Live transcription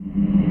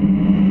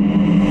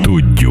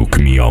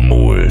mi a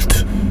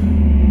múlt.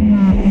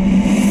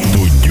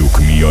 Tudjuk,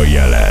 mi a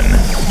jelen.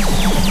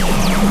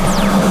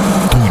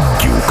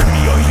 Tudjuk,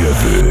 mi a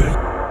jövő.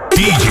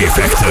 DJ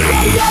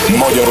Factory,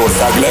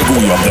 Magyarország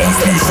legújabb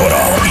dance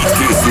műsora. Itt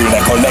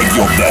készülnek a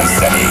legjobb dance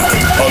zenék,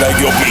 a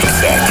legjobb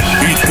mixek.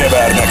 Itt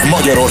kevernek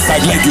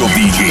Magyarország legjobb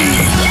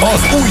DJ-i.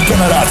 Az új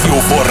generáció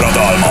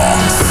forradalma.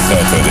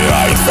 Saturday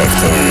Night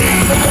Factory.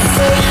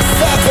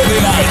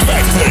 Saturday Night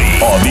Factory.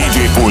 A DJ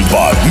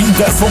pultban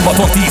minden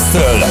szombaton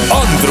 10-től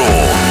Andro.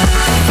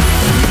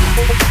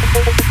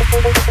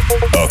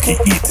 Aki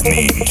itt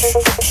nincs,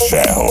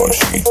 sehol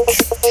sincs.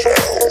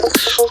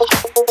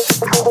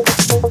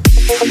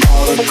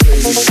 All the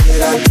crazy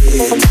shit I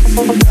did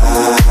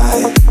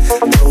tonight,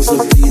 those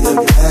will be the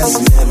best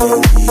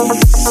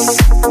memories.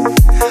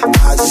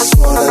 I just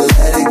wanna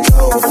let it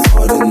go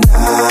for the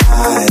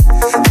night.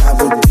 That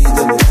would be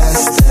the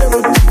best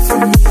therapy for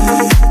me.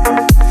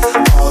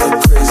 All the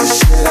crazy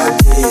shit I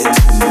did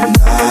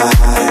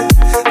tonight,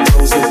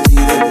 those will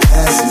be the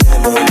best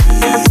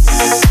memories.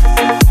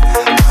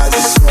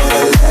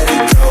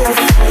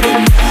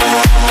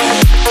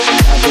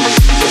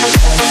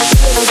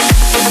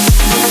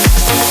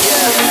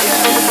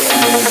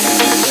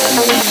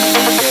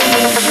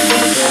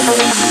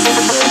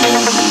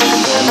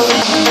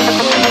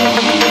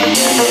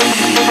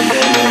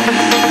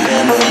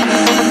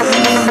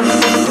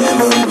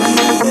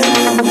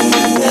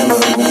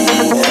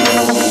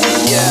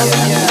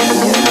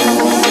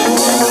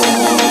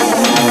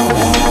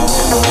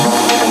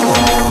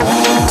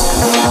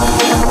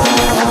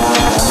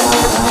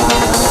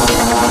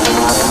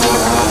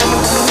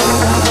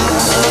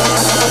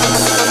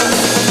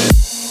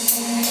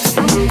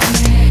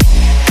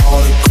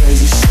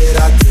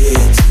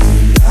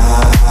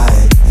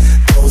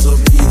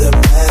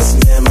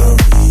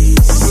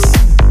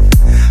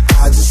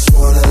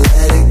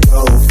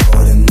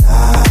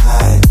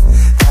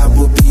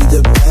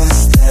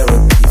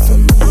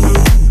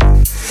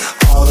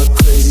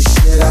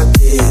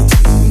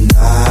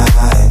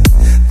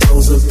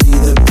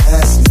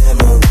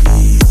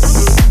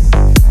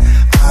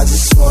 I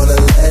just wanna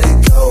let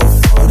it go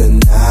for the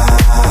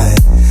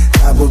night.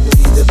 That would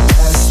be the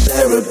best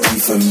therapy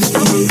for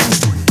me.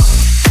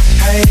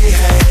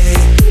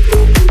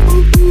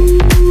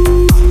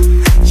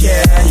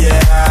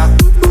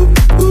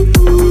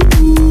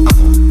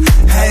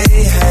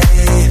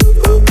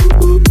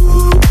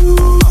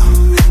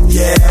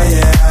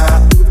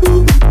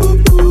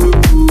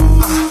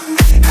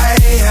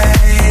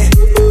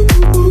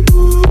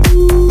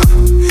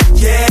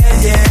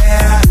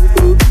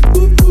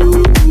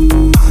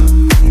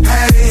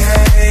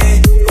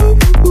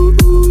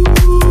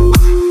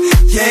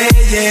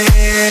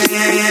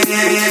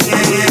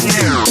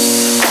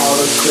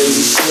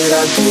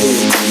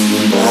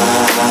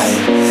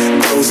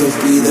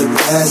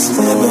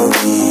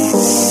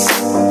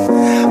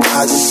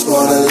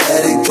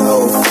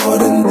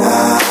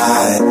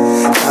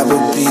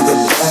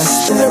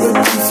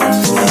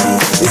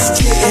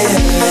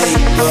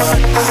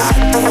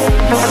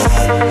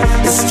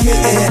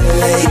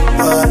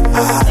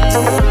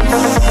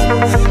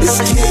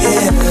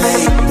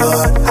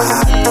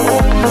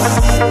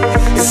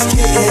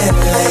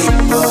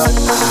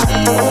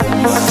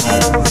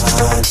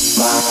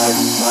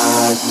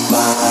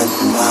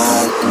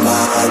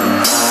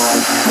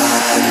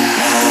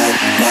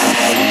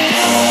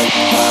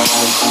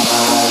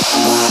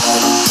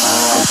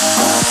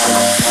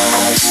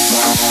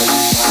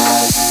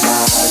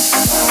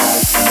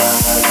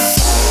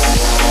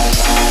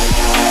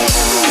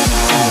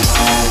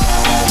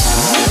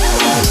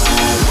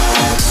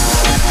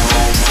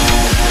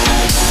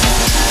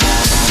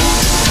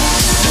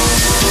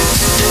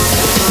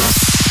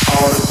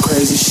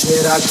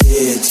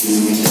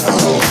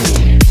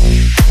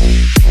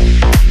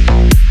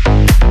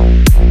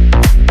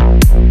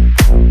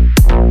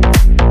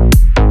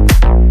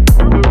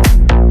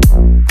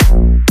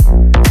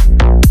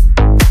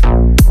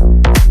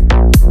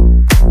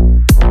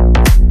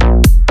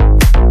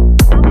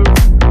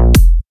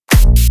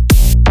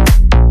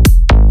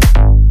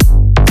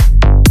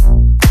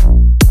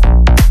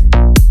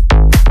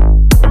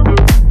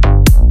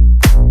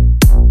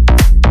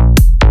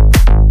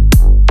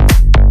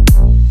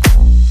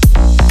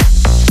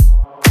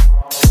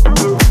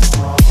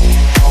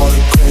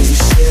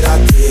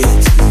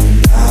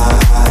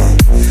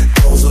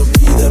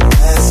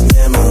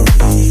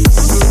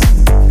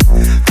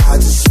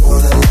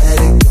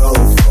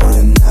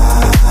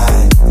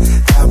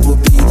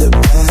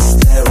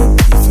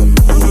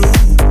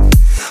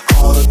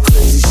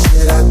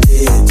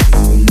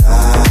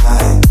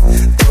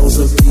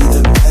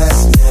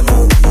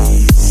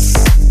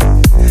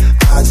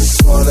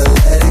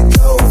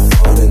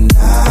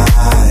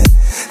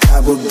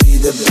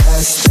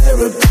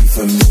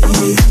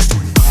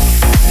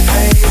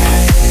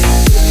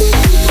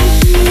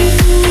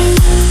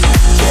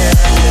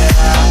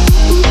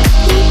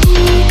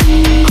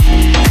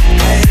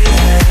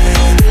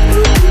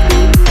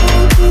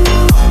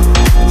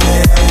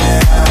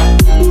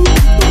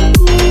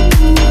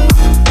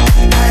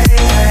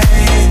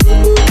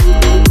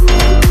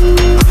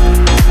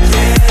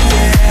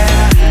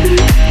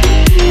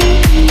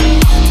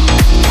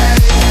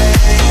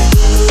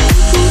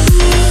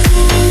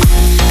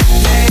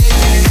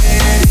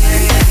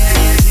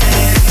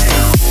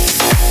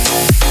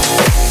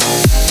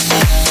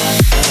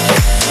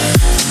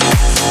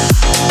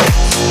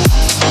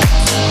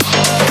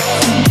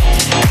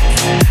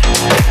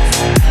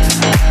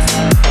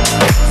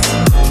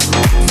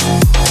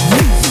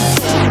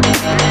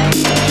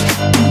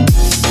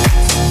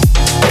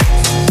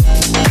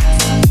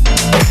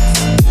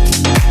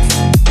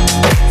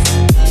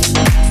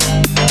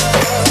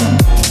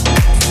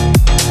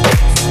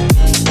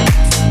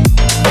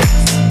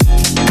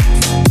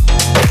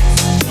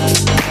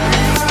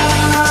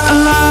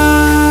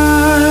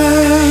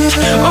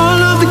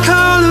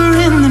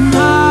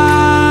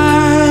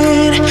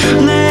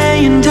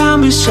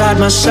 beside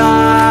my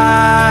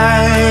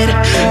side,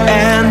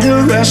 and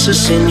the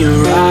restless in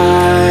your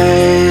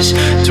eyes,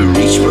 to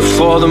reach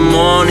before the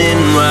morning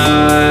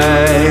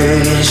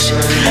rise.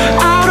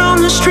 Out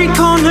on the street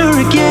corner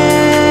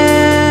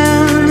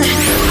again.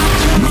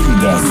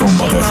 Minden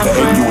szombat este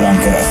 1 órán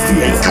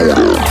keresztül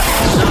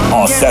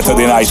a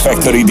Saturday Night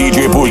Factory DJ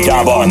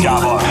pultjában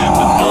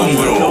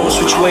Andro. Knows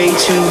which way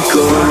to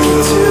go.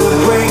 Till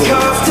the break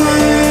of day.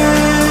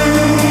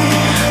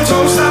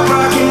 Don't stop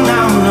rocking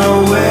now,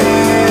 no way.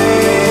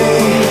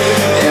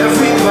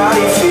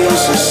 Everybody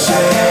feels the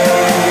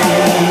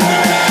same.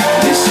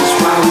 This is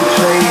why we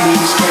play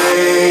these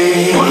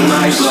games. One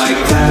night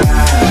like that.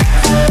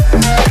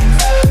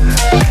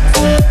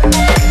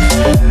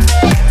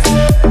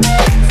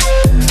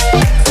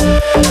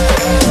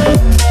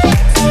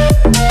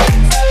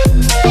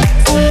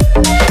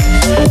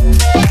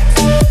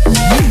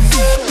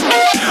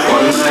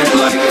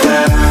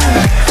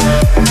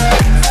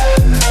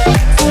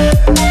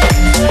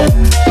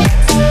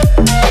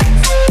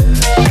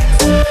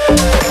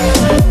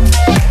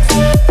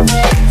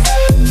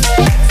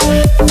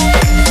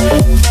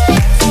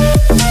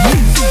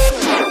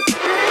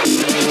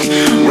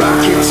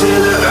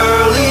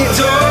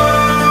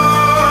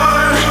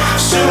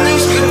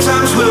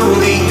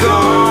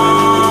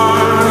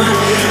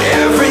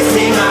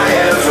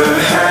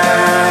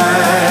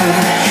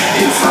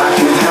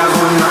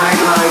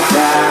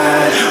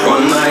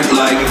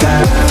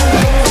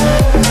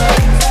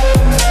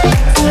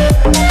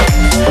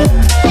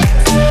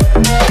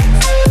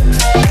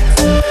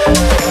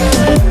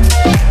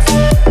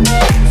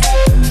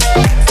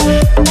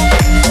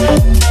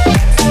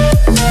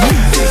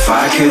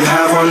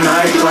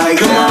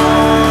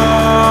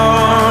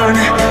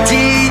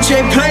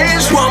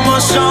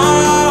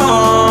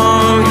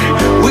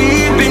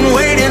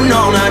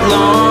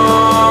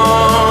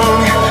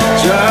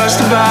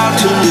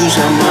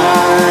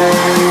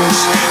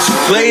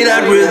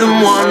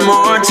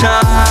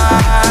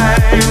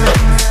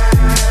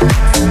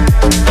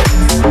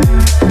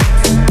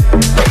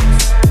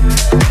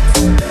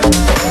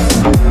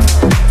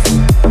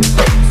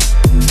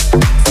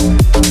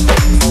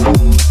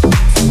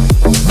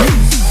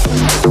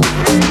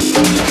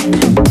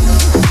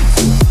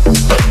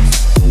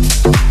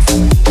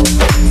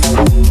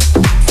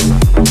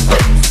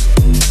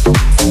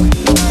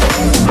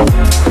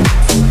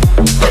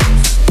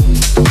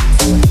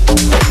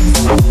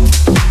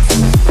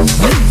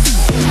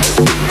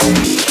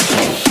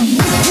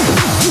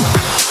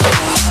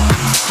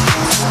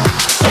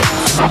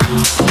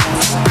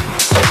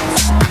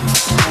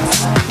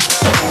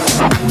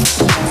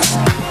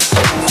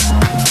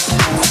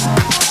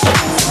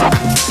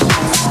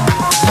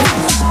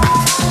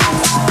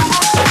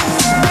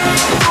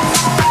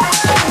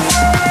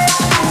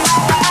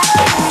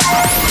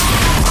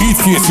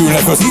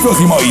 Készülnek az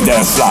igazi mai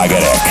dance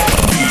slágerek.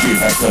 DJ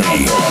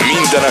Factory.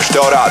 Minden este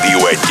a Rádió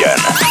 1-en.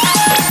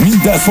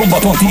 Minden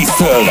szombaton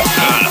 10-től.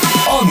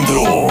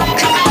 Andro.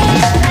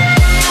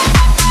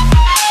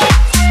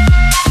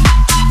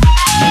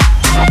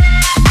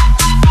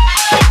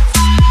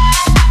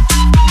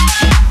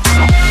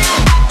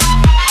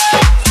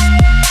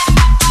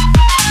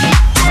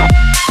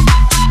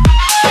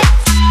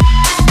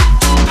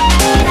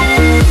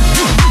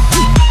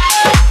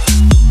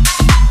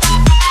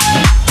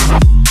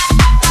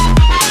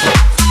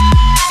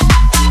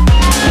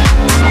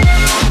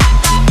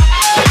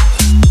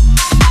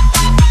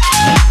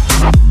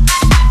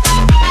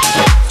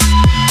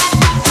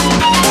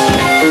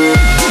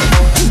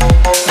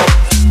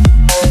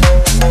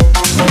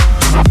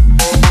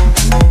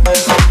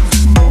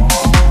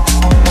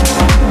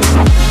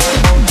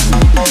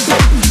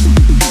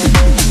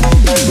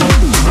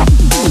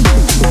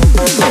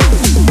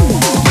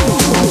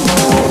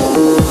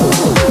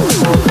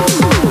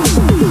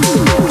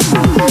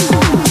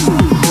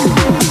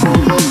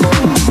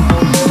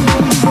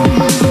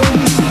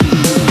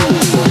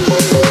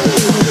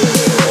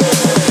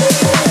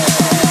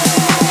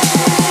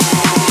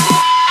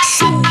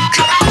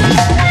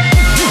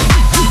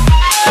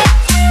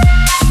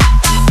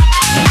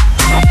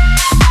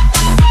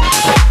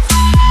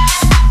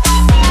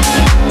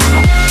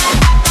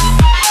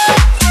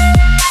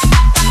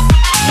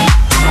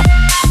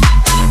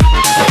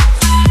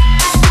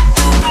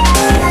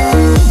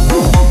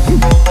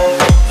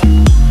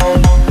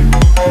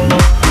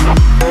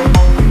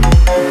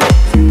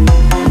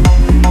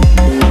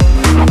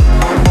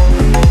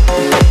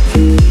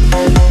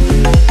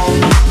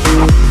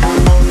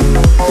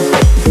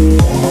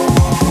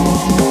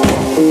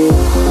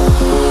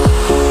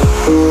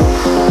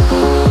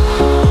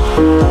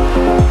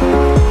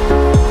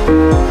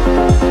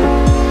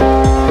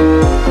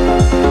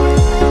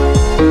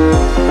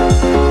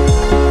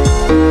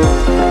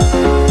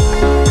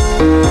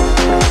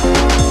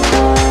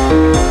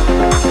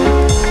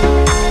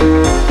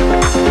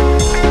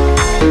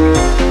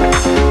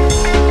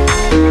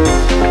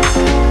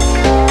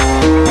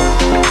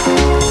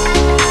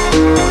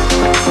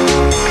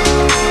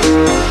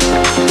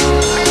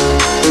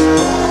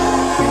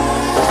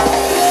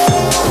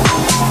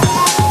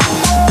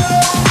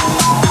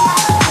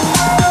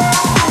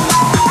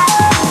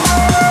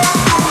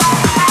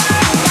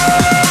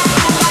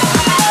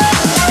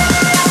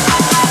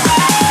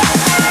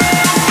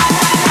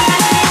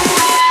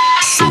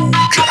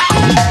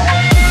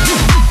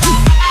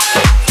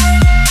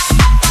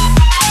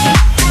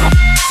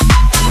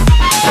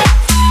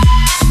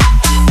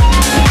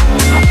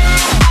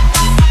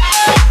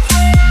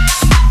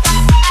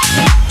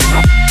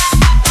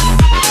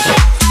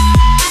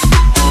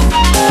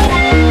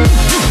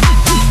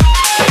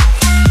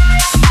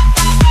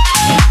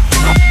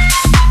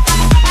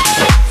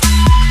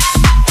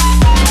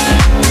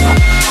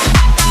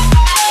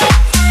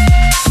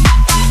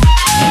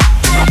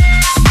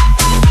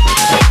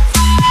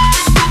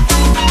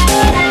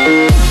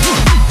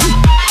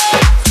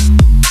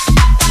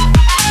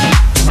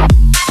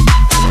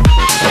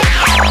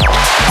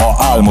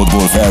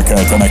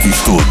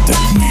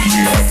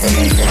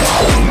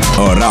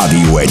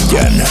 Rádió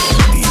Egyen.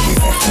 DJ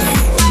Factory.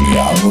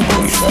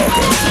 Diablo is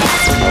felkeltő.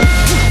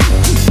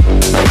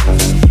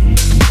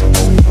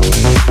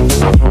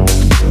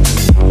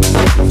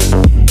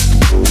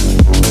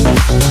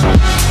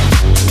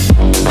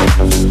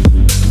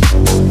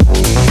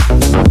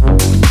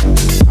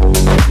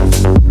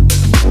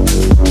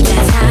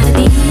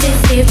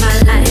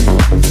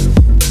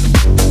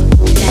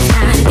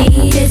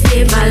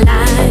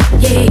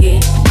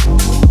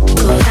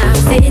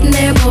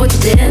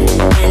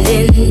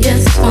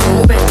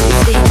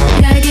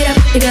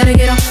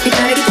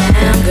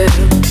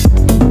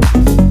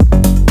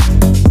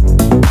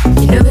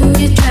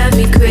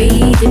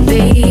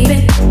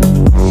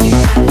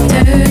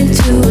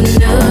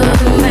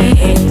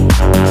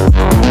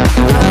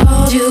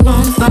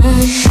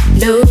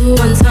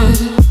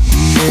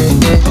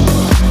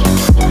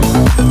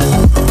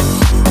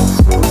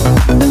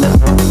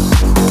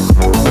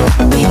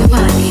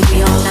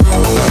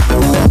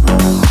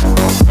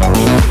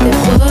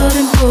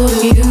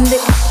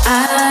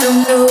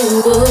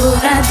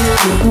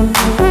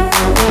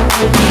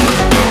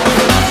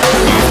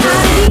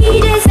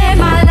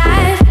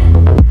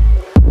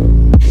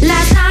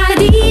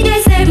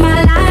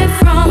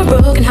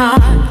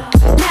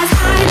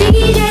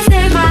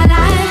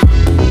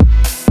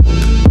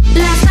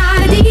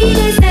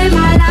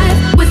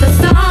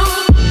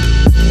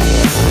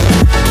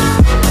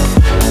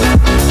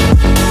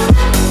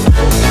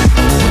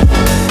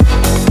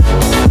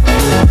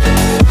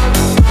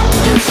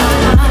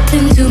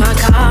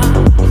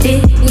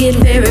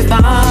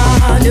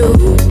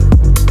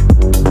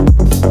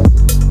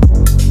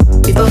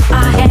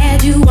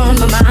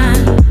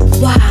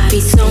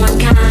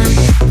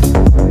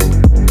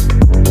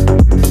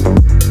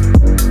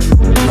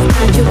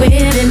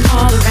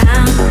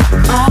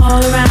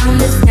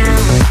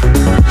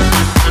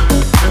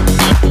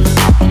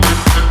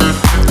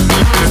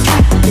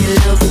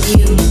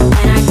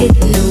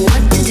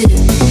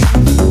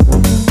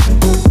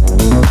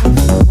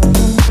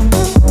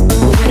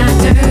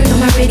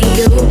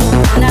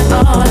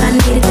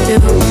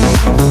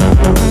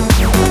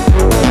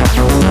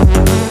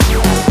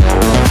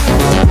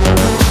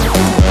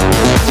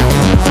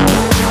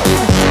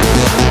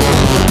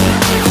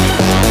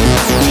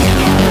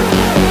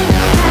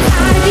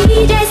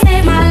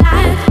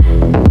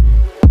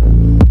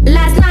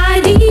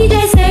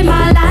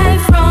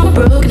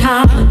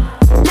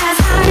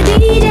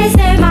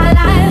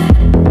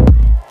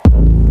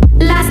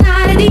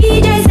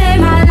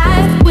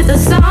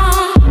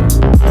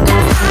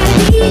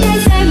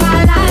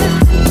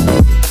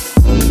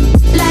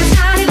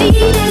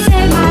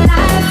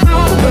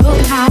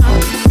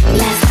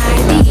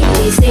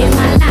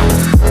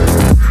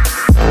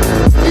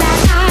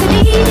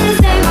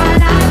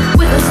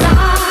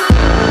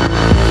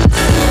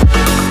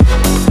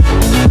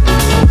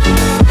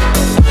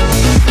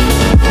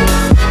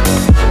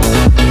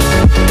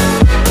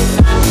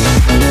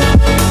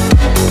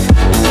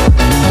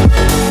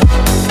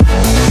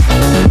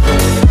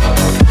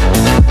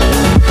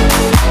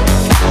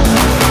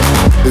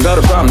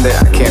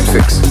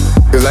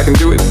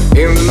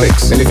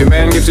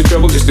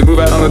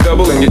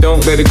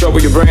 Let it trouble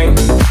your brain.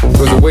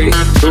 Cause the weight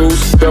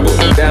goes double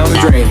down the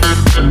drain.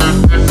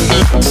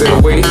 Say the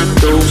weight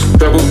goes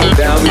double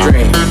down the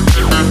drain.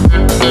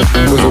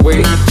 Cause the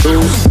weight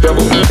goes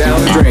double down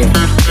the drain.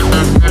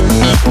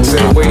 Say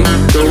the weight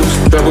goes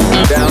double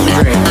down the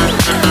drain.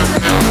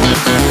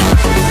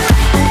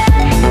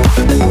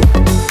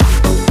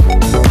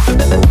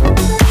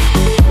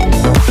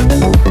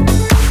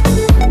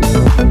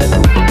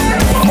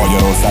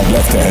 Magyarország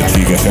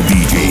legtehetségesebb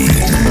DJ-i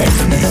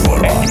egy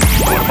műsorban.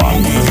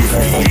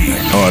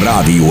 A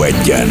Rádió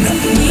Egyen.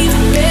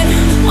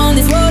 On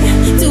this road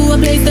to a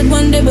place that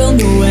one day will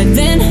know,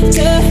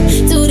 adventure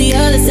to the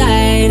other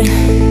side.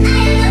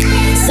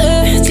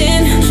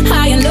 Searching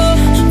high and low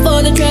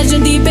for the treasure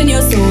deep in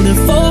your soul. The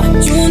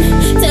fortune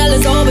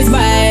teller's always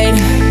right.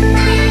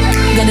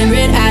 Got them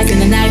red eyes in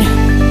the night,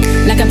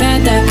 like a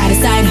panther out of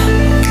sight.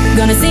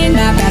 Gonna sing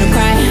my battle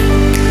cry,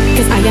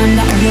 cause I am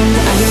the great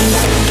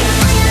unknown.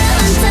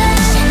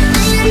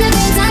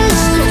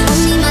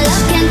 Only my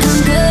love can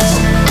conquer.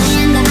 I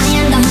am the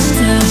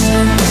hunter.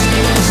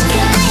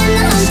 I am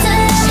the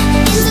hunter.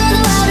 Into the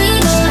wild we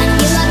go.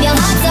 Give up your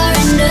heart,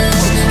 surrender.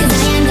 Cause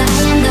I am the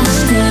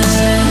hunter. I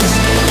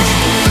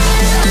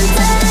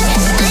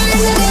am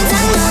the great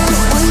unknown.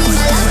 Only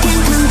my love can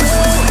conquer.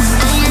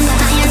 I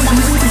am the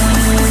hunter.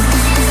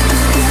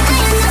 I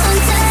am the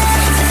hunter.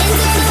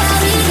 Into the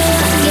wild we go.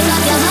 Give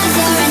up your heart,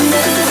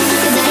 surrender.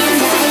 Cause I am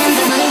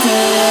the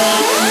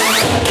hunter.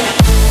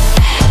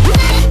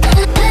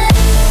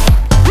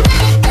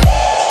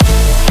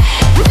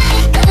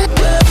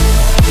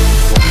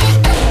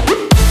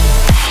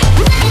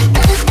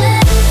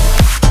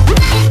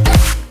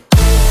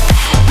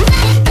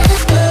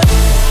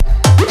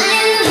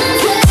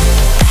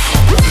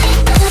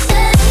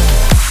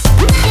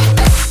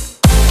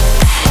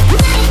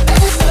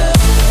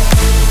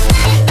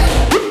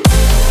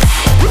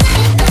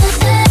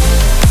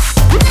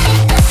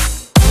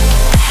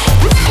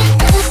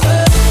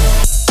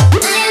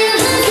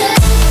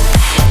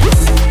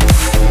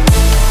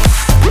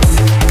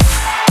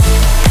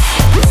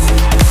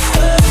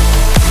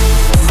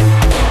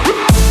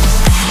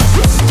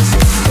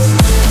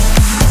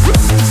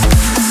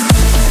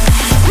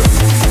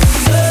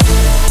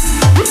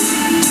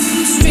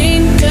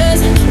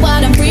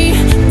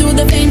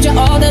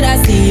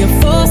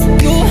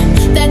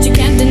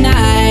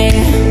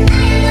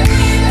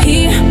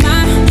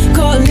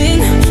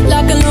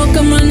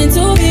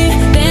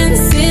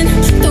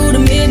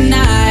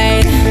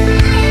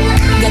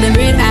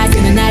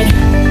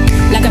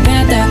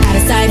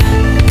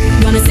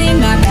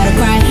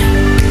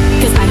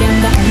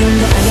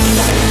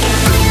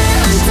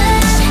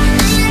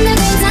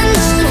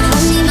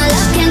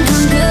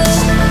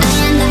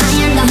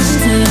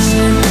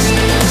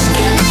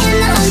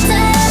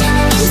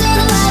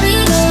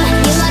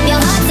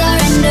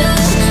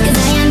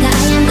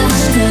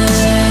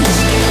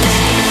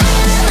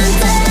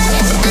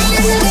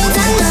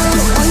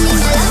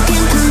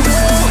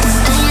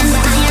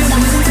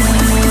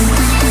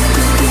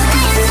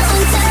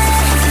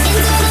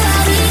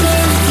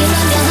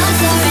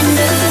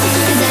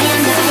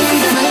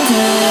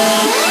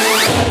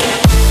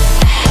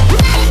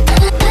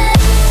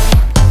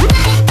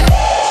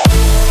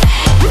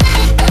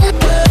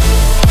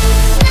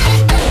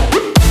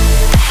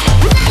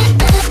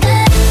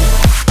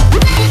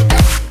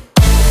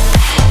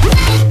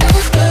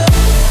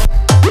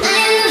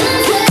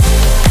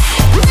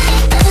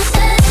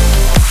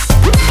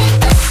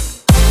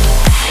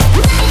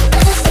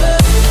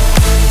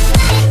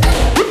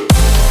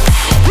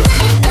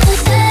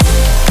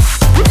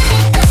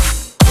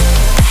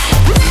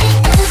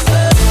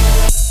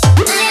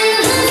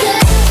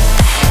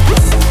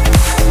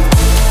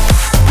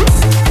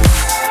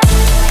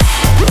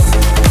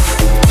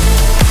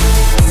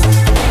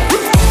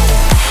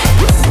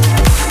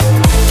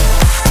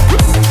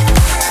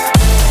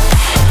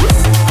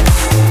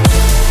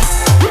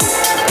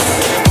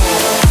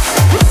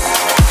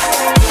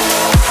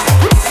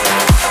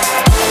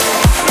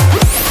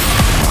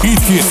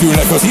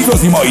 készülnek az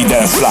igazi mai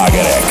dance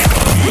slágerek.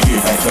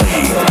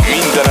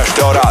 Minden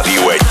este a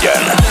Rádió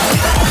 1-en.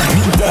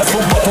 Minden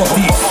szombaton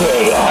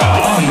 10-től.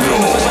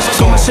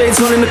 Got my shades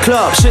on in the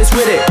club, shit's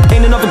with it.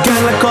 Ain't another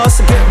gang like us,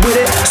 so get with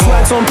it.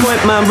 Swag's on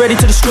point, man, ready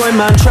to destroy,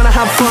 man. Tryna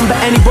have fun, but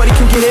anybody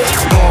can get it.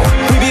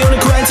 We be on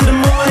the grind till the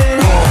morning,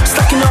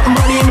 stacking up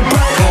money in the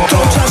bank.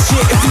 Don't try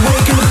shit if you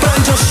ain't in the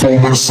band, just show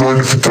me the sign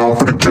if you're down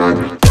for the gang.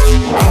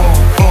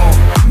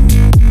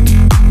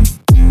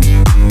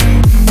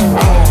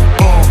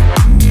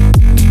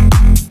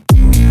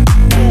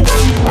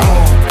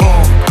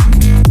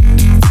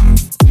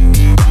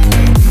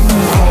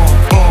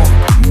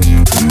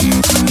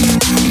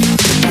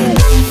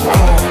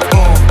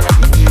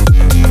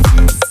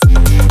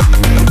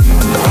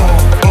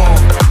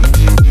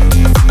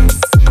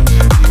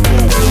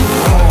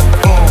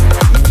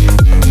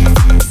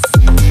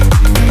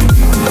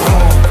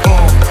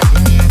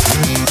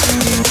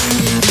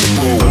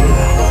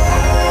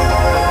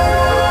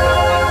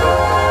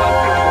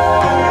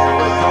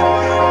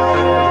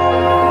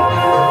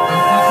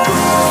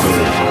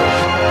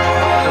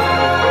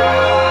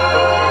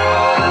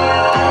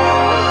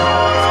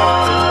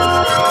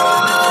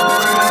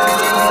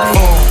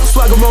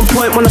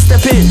 When I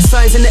step in,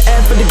 signs in the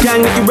air for the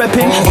gang that you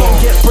reppin'. Don't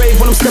get brave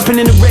when I'm stepping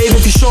in the rave.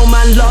 If you show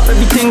man love,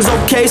 everything's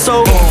okay.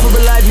 So for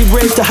a lively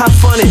rave to have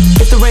fun in.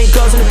 If there ain't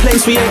girls in the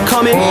place, we ain't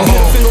coming.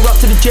 Middle finger up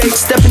to the Jake,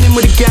 stepping in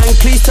with the gang.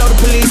 Please tell the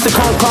police they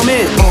can't come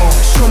in.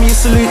 Show me a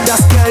salute,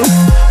 that's gang.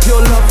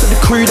 Pure love for the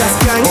crew, that's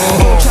gang.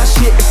 Don't chat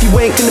shit if you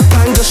ain't gonna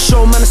bang. Just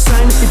show man a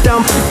sign if you're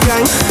down for the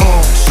gang.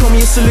 Show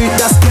me a salute,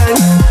 that's gang.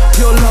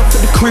 Pure love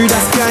for the crew,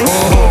 that's gang.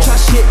 Don't chat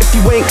shit if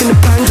you ain't gonna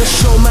bang. Just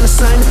show man a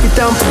sign if you're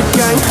down for the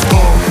gang.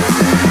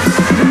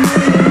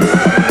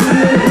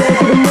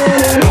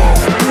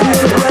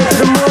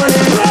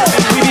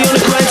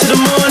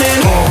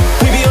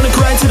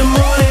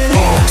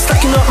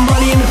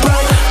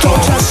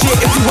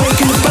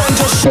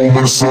 Show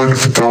me a sign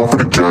if you're down for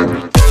the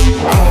gang.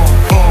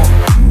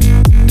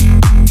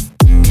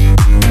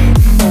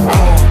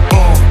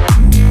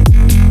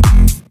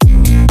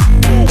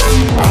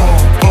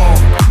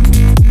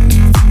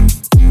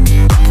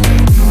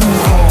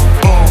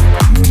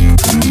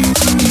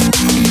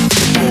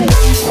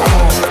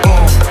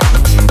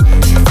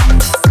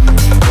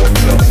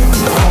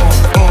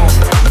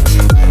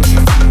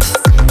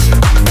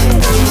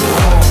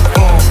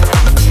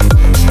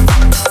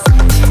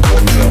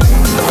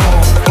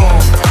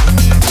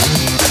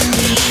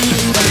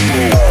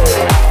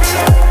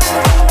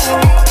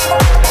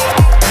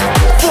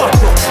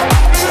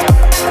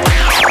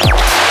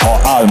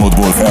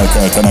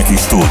 Felkeltenek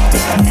is tudd.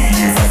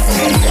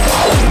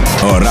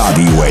 A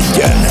Rádió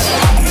 1-en.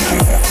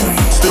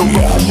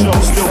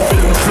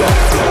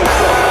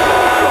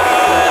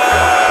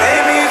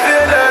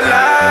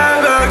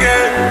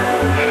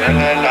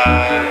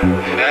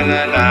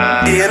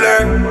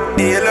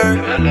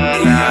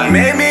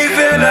 Make me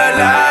feel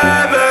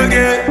alive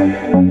again.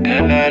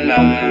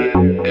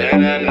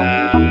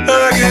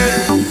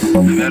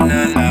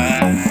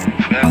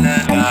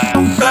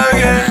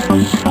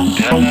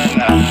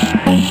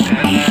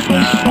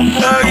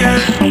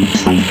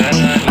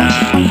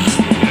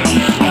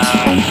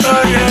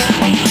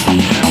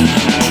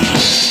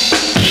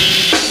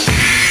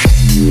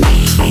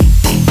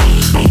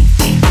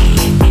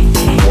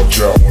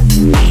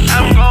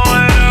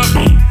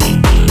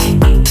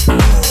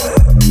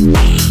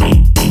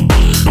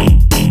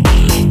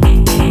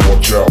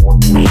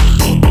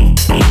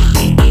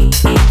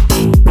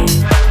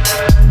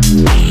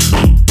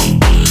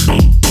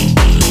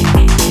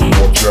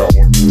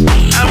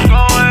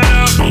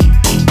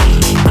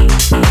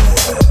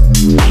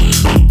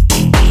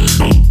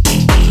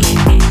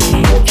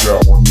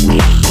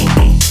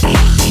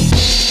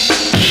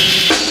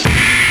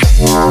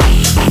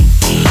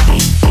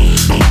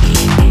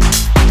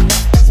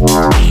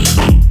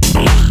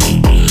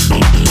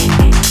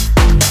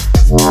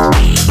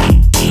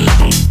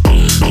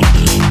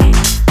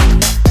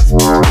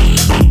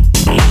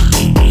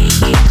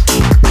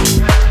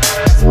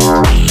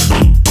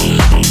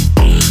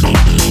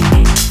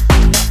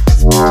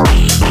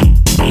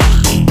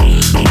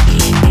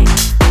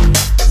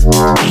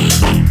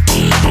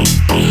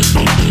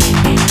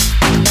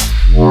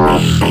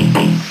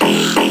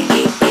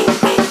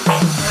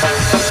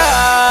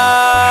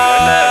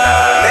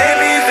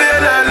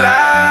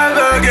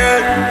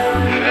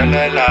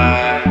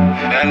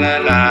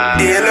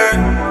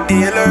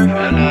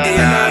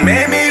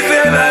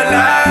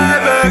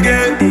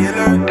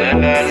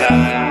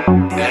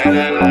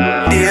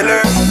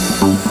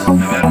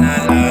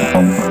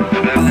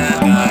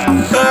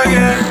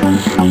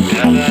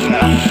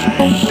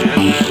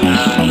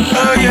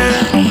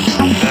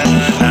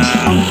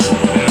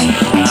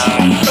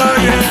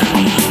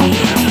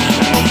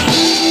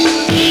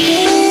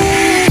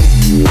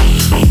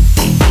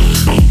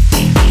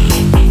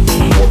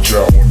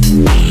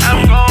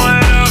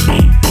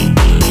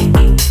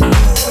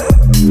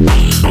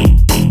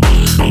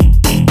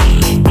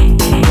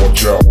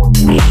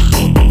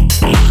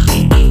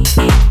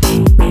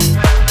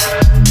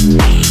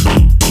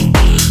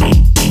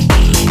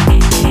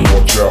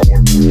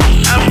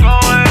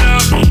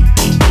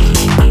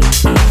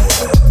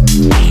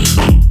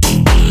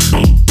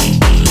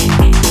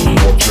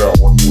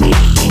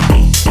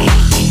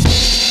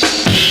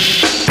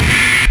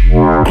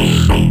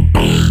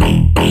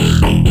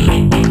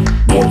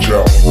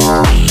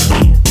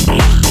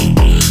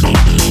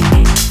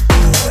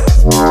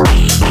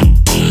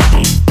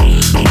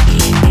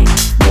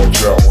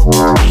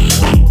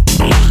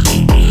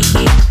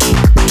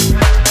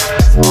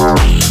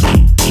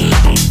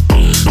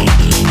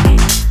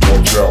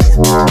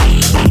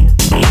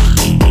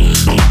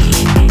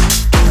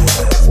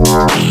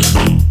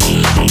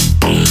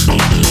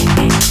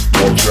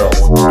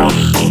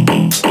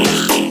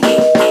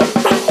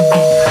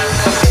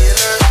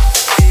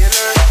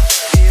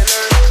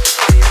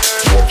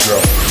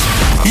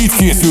 Itt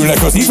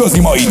készülnek az igazi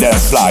mai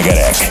dance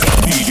slágerek.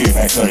 DJ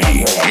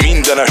Factory.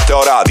 Minden este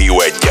a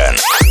Rádió 1-en.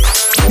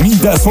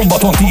 Minden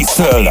szombaton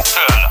 10-től.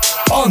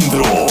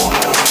 Andro.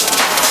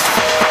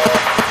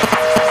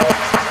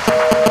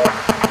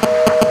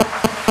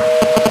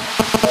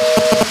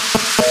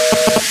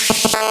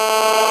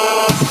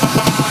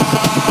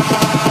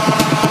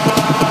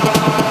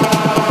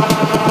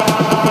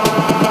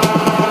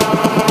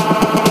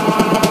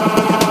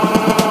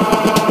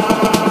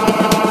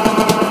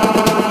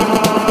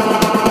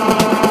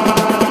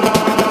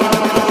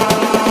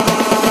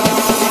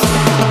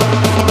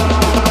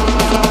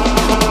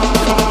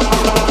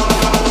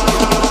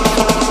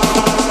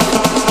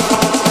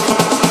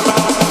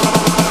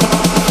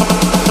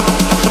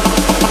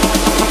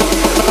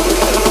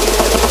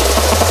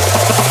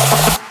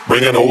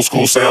 Bring an old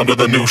school sound to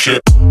the new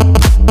shit.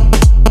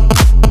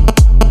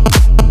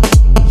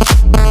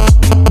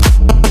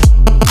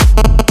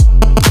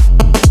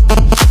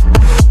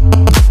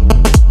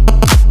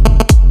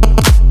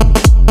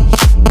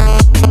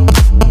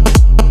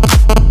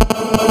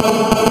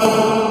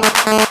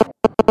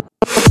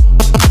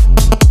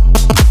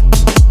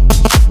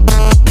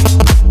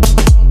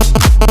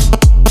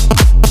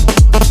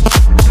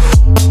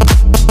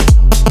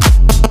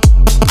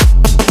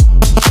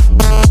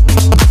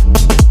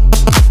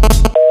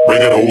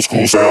 School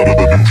sound of the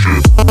new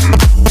shit.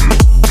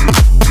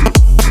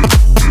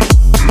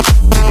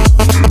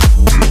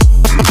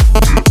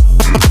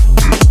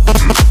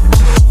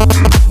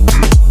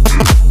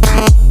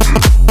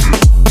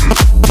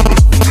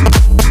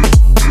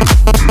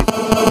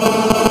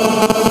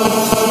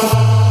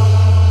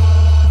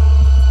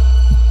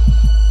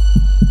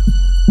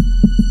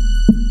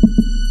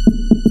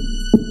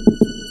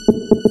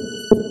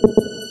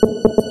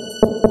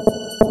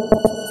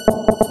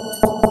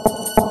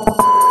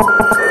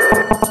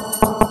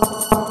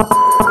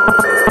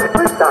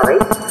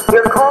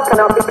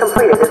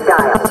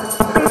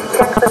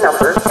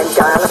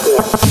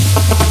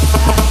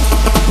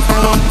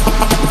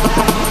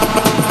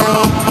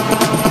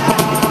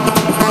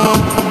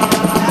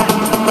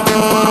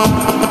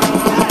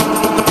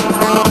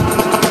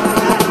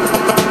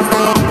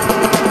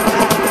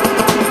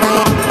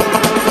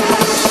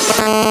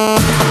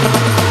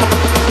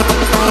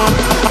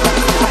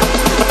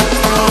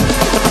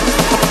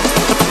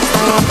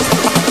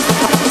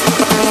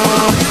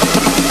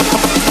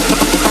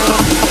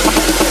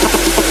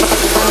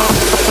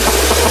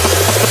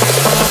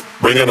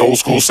 Bring an old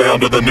school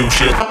sound to the new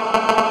shit.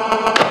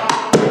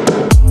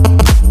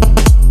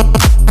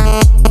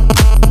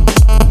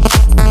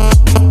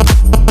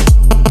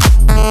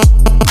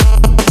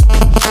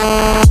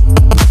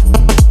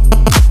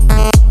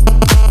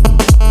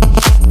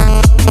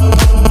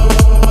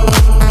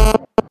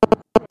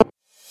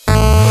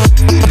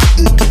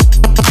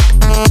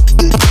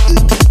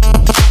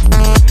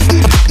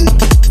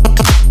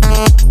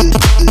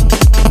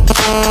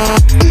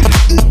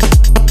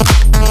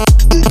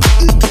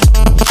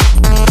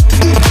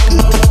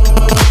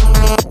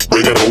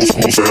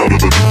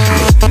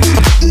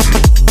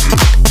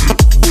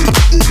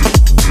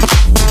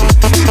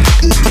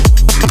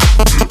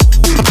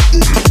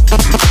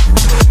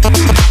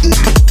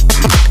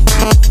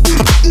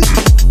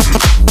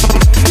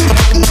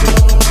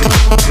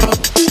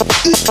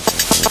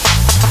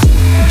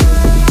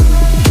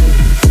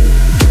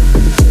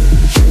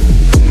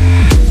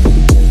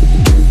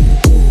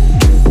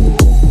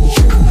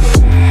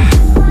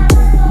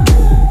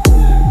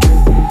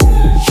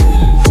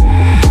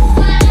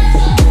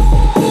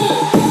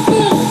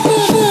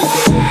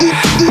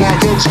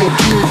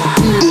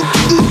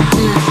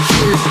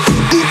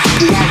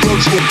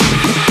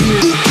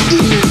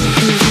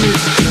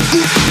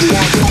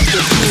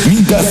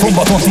 Minden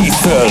szombaton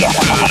 10-től.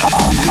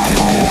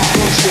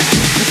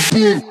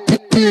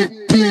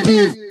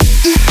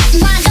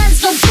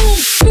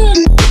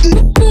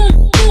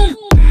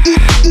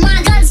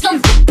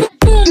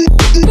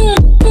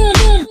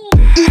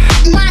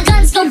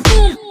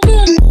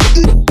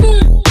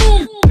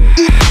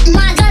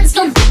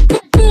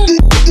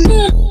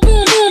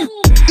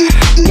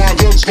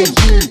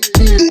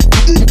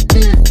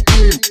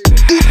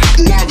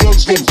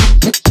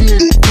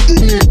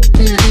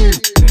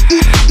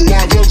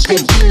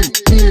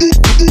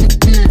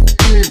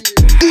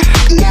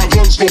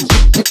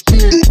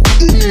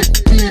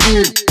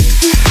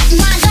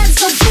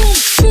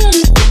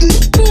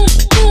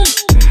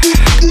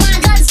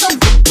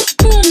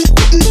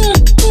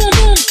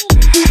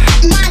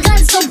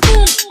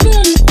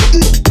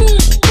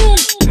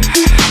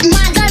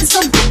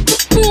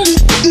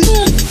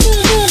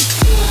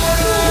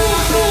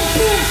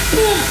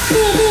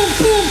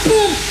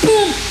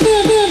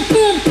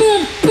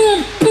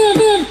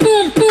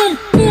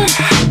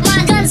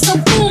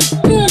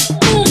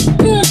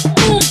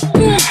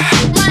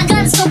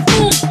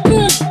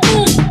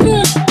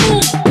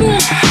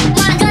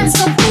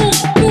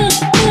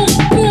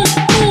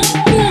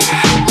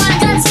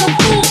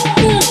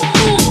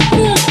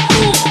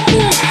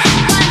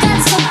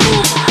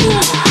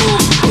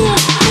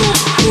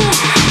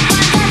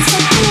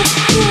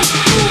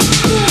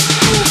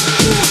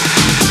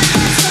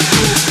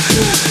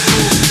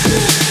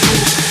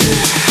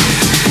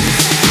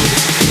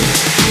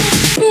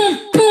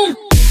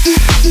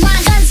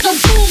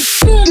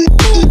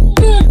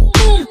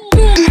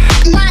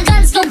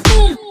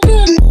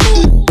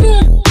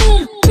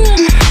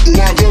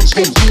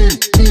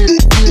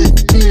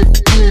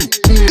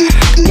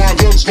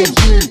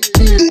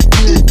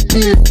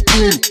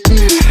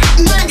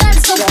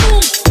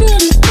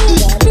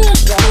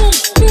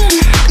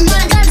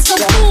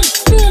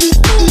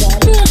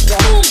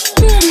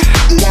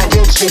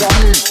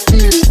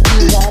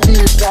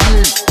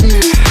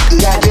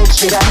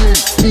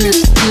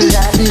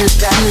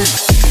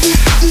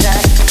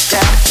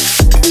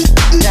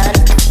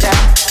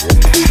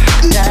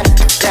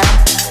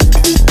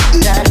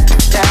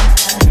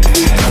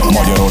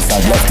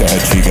 Magyarország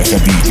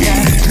legtehetségesebb DJ.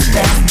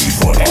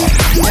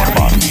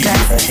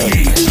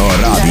 A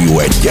Rádió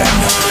Egyen.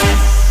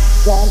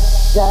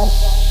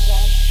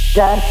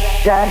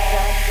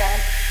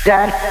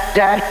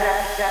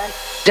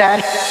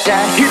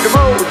 Hit the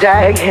road,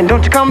 Jack, and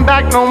don't you come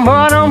back no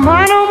more, no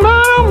more, no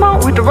more, no more.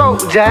 With the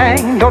road, Jack,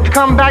 don't you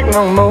come back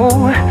no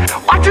more.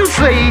 What you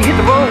say? Hit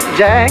the road,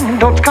 Jack,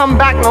 don't you come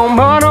back no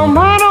more, no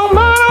more, no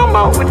more, no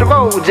more. With the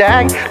road,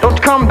 Jack, don't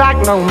you come back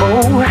no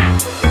more.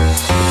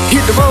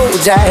 Hit the road,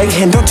 Jack,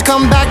 and don't you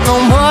come back no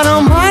more,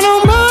 no more, no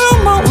more, no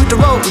more. With the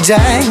road,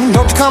 Jack,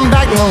 don't you come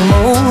back no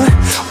more.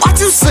 What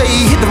you say?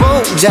 Hit the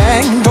road,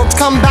 Jack, don't you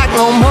come back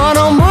no more,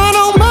 no more,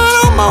 no more,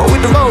 no more.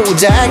 With the road,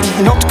 Jack,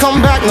 don't you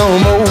come back no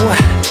more.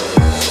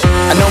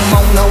 No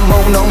more, no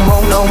more, no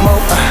more, no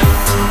more.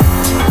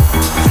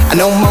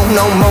 No more,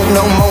 no more,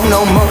 no more,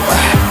 no more.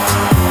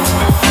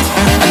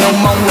 No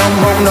more, no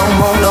more, no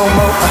more, no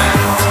more.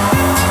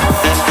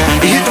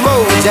 Hit the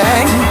road,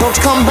 Jack, don't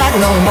you come back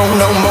no more,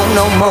 no more,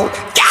 no more.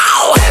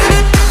 Go!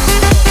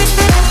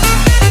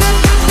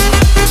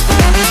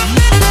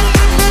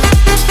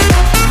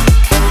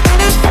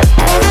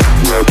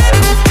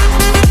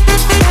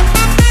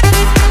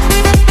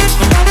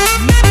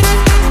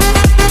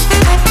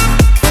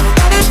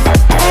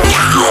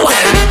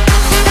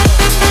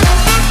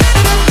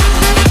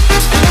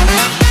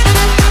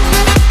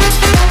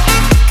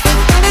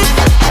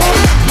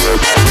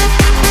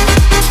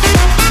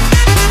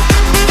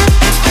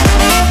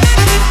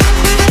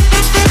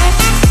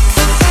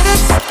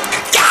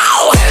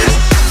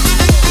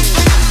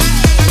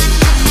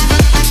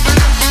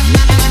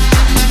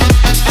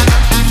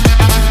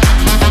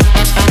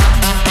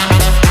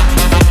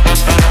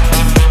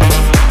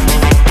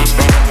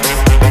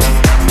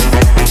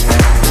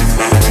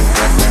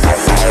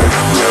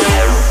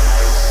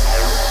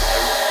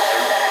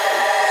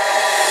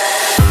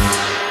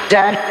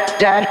 Dan,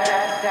 Dan,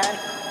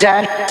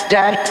 Dan,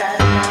 Dan,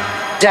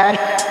 Dan,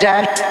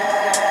 Dan,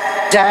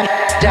 Dan,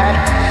 Dan,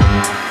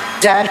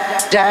 Dan,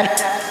 Dan,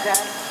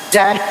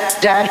 Dan,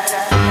 Dan,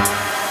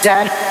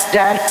 Dan,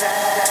 Dan,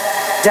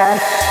 Dan,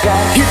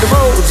 hit the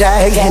road,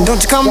 Jack, and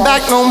don't you come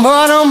back no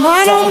more, no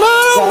more, no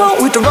more, no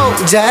more. With the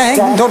road, Jack,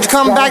 don't you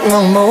come back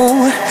no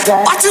more.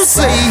 What you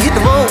say? Hit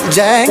the road,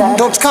 Jack,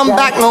 don't you come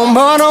back no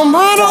more, no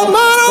more, no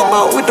more, no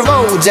more. With the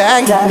road,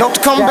 Jack, don't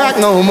you come back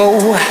no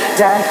more.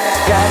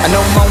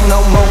 No more,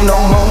 no more, no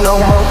more, no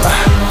more.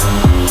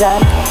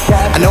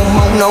 No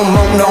more, no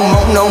more, no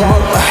more, no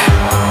more.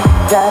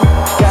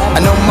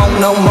 No more,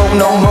 no more,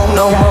 no more,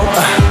 no more.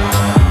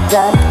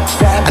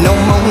 No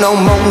more, no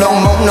more, no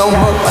more, no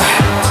more. No more,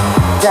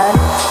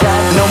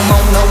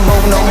 no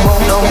more, no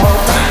more, no more.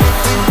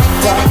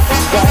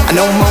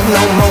 No more,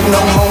 no more, no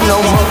more, no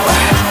more.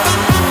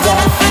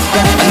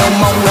 No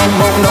more, no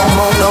more, no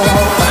more, no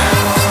more.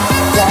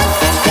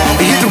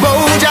 Hit the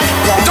road, Jack,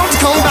 don't you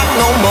come back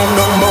no more,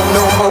 no more,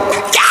 no more.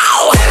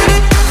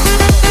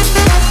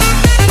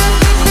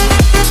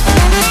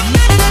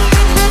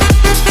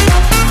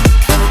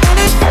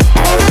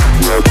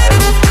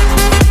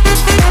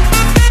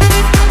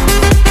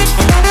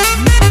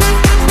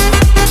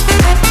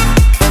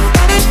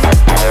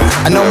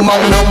 No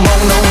more, no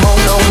more, no more,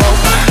 no more.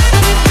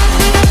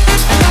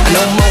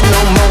 No more, no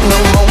more, no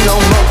more, no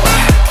more.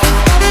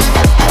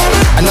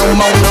 No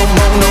more, no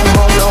more, no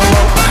more, no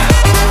more.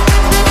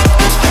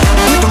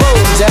 Hit the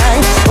road, Jack,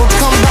 don't you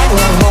come back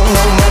no more,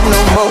 no more, no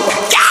more.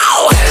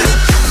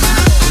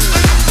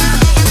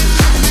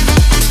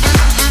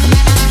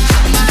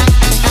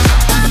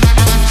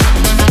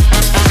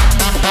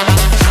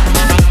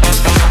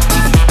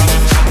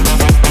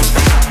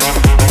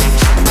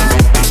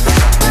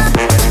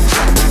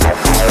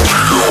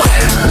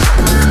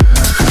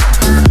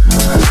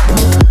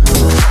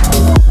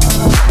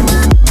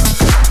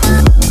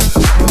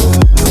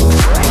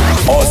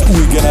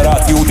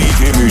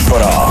 DJ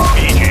műsora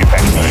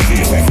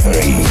DJ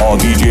Factory.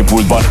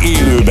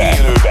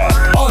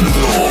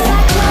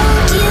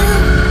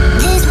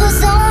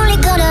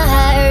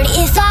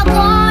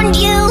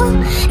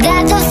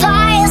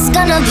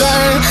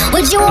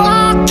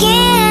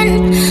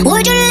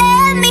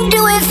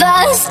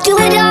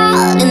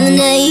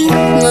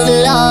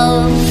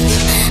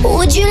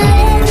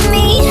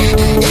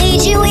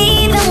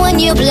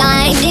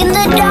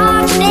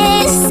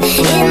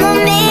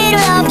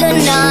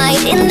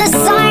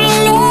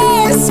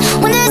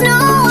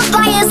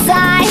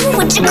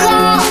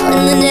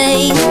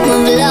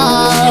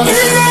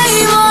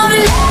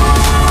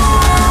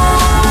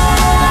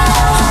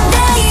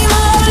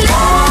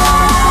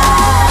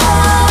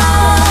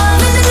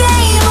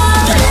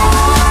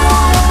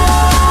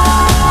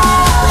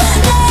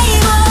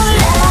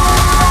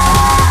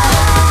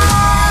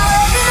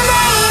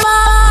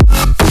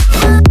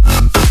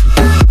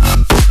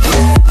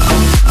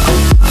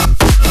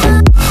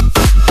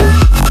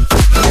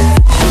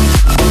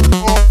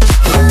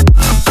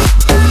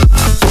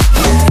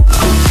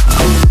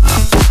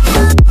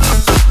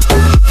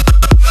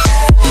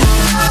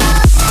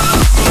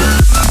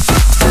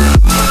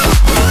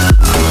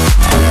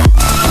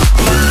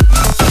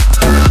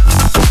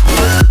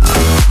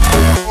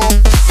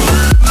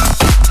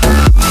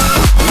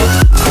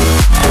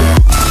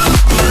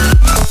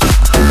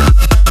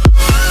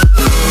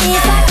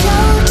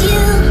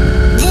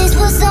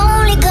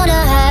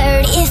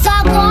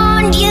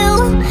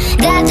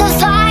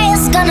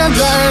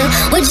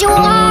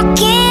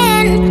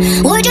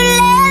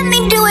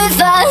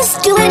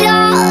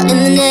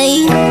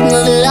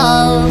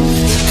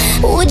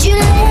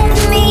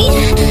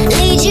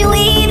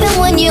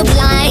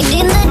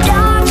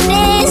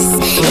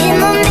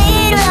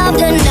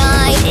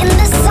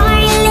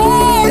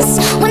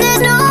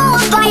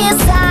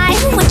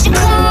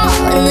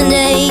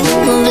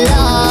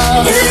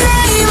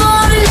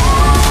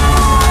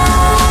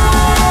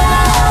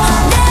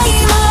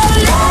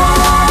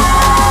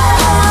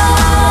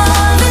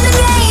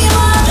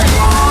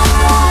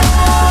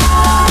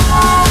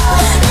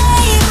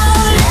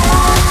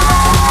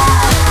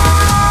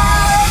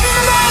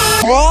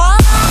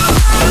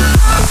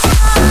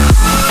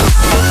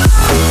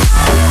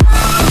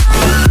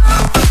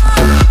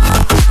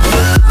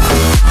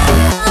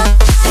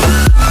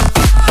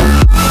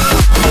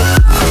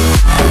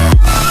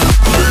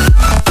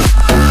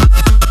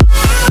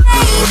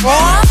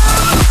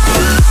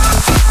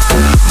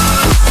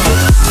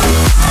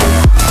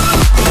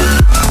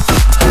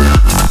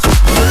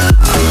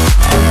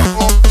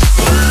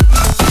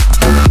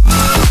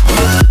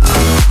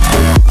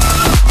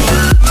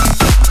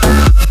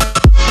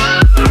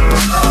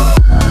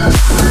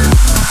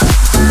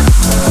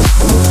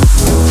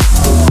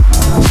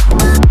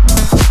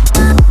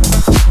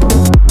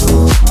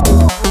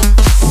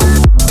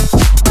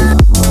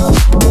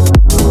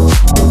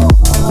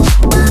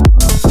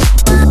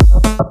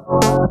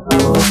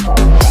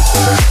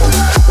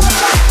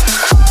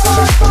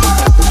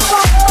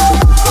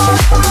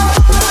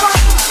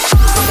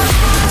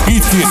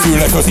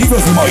 az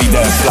igazi mai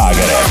dance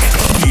slágerek.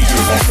 DJ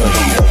Factory.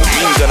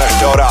 Minden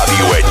este a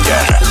Rádió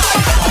 1-en.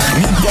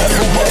 Minden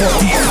szombaton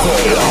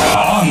 10-től.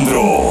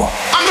 Andro.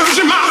 I'm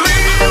losing my way.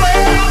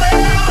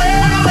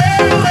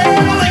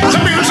 The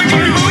music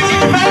is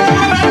moving.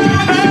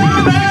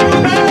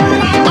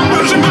 I'm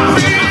losing my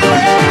way.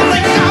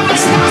 I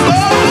lost my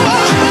love.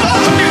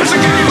 The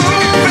music is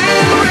moving.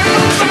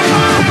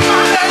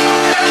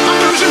 I'm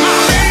losing my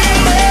way.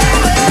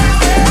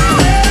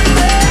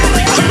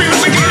 The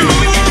music is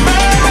moving.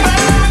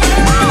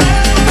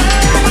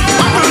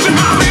 I'm losing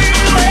my way.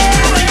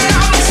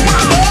 I lost my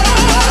love.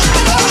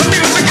 The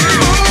music is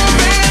moving.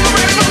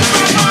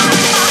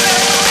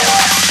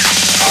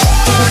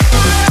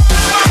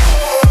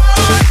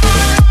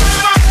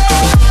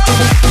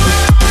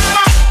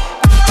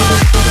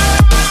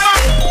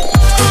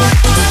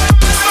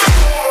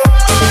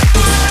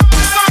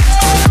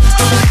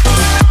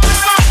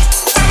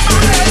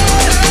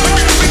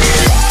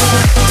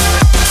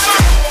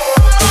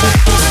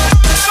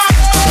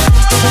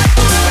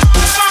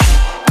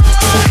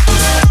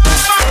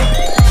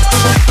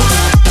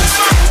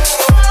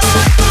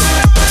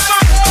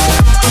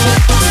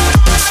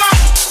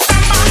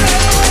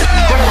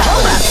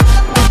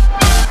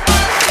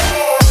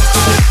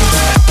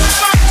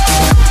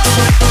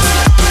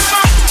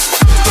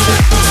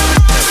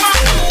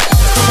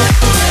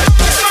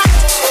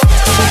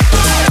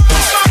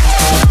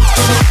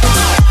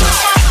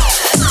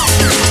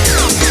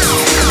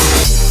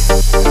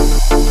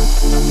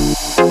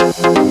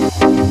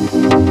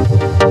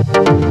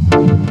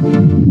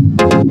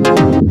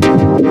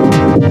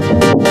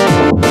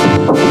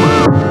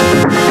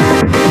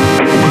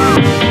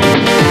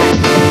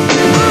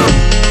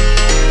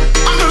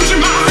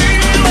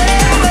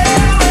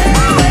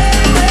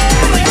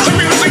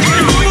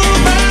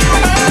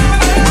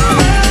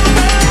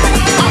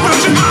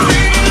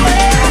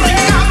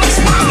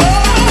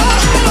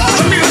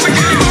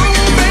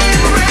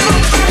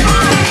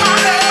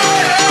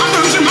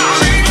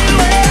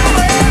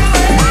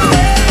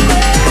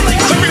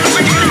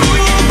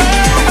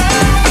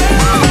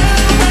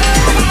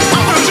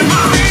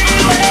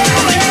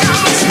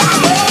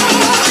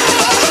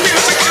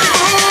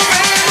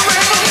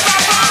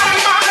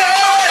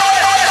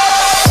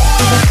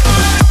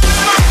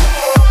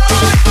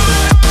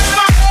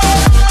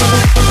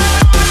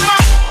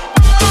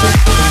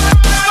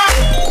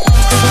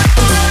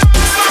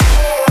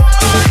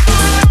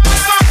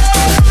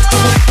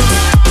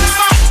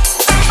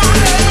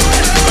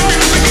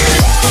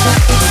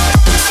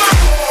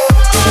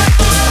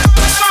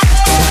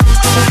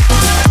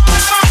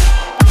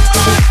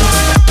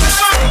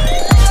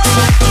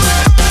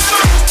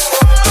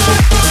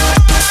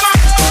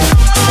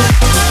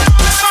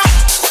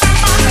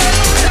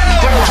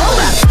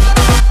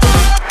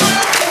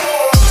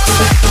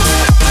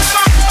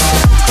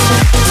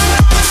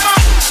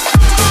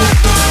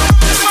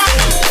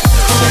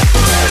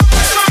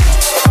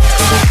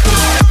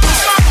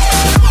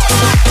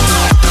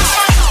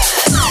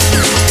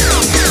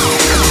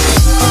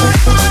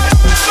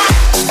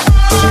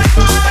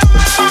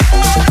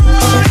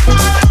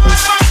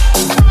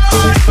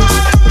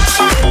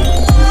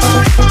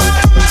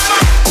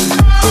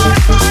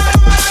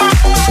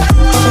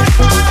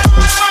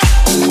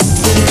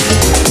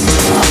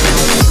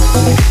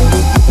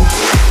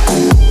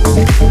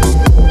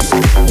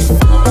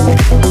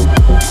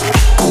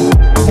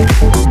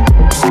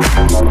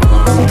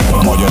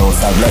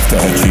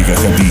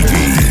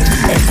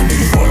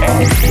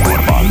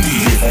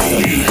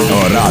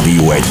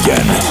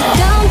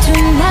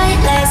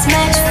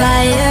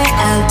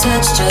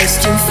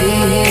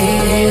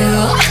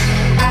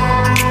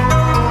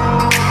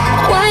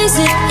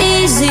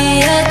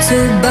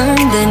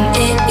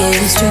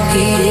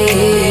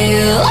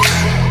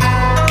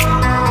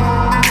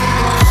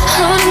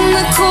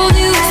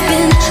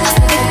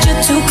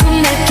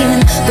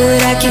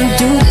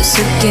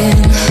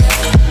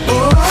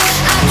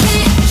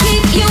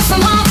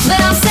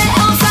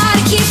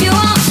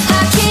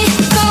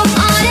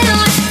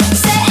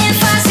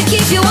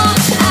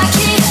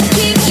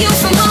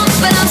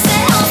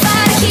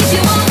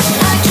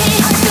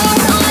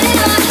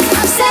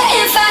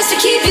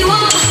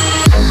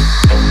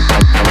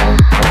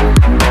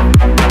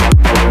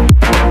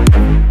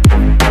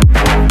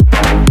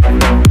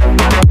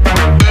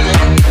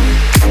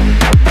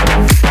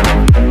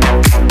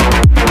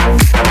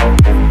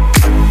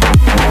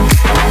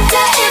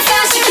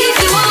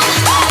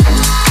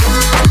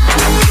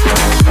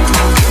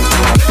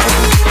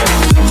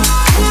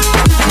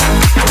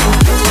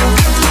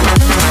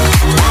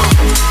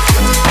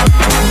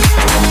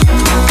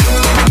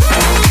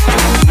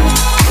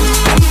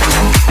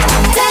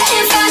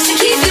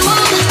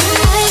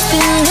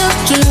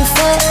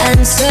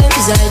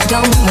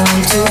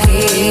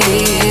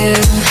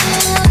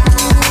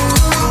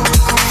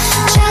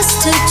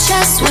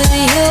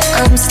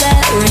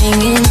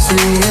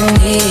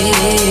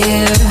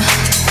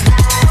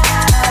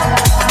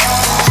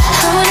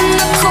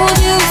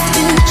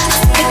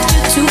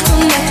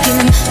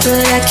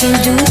 but I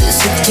can't do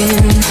this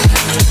again.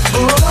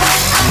 Oh,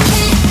 I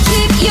can't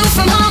keep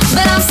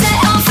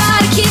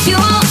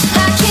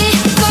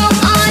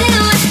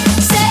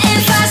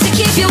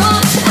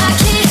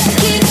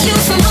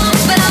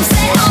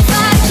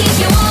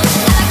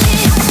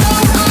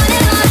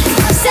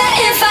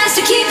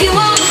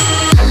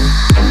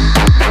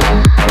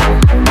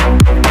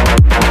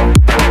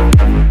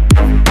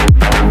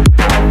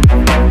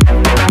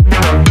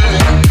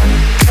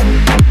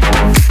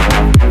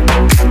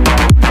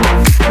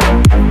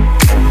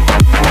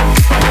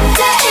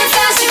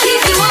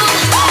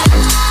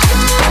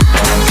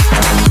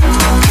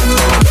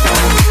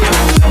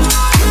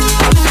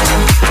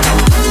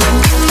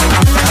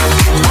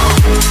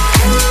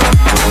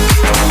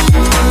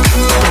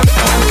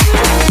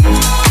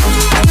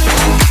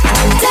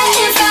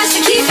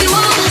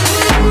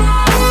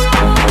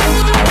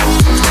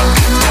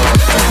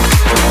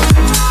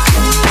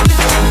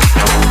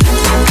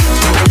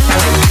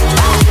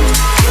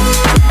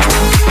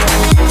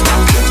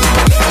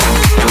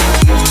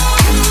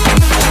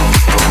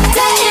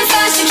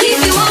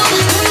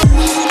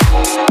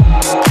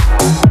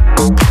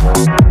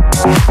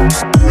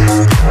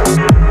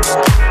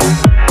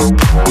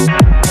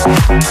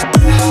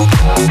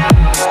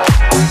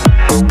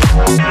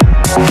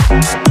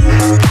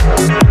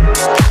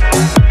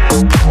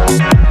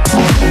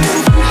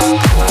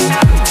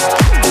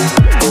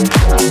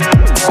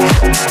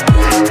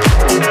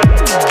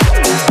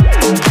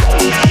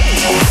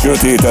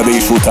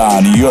Sötétedés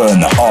után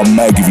jön a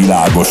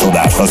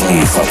megvilágosodás az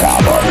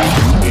éjszakában.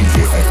 DJ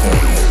Factory,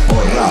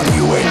 a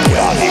Rádió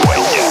 1-en.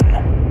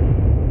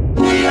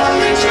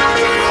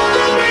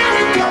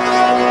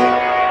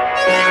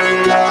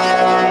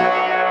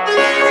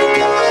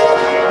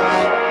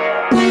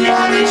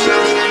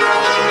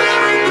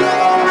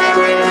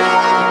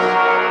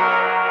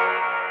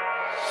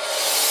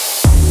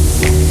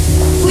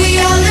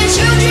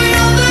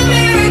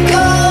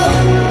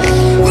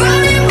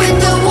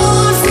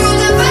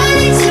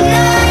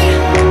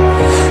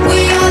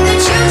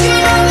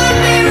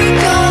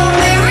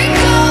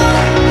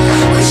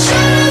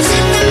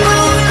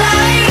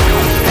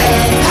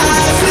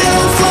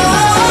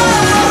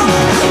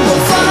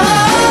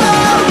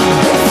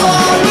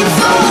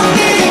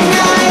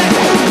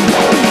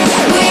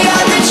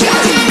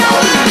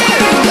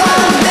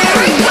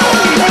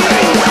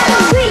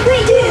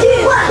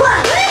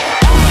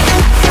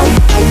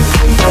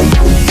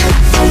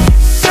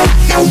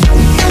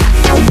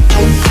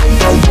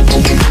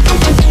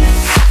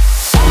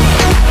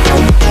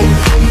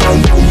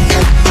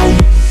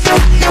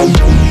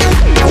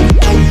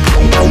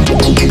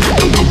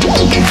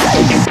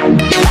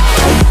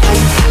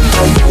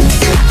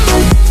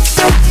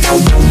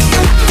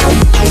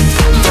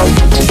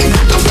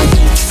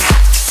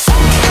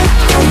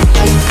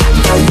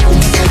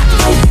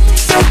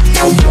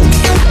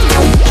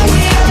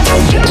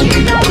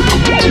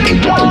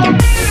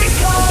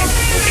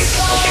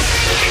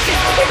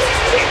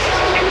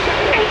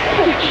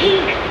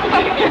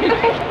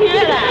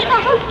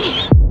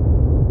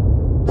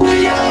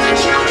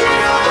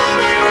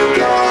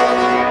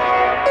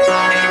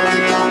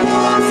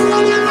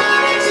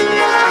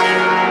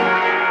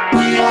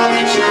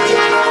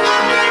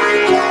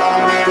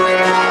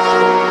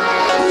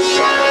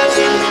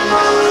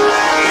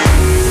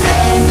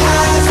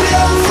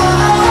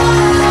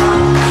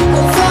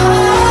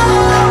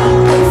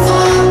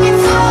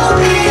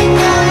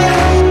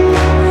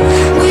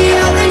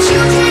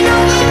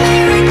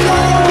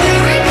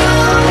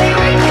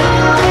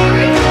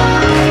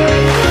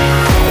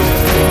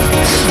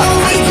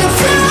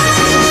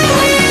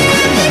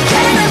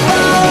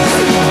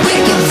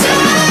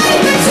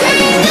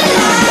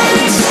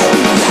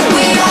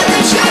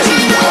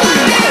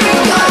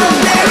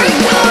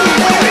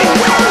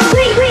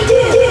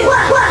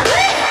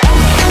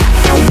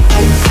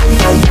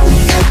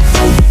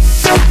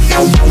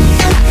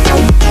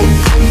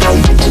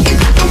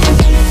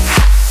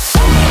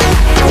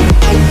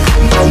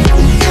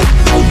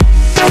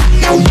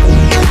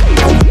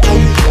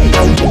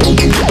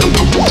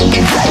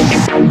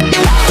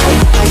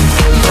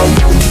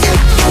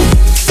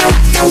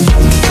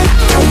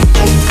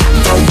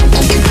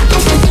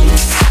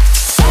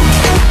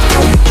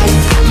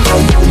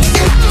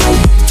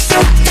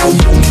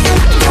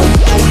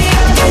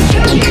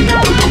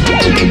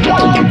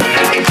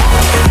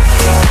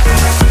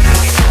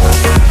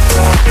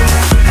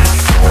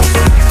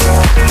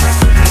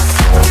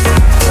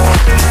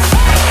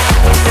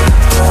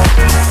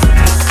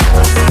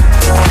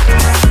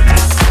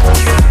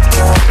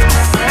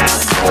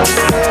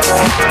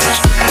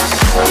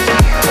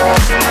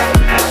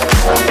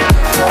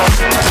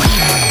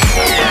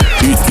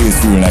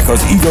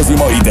 Az igazi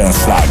mai dance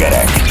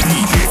slágerek.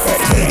 DJ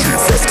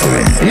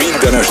Factory.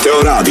 Minden este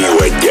a Rádió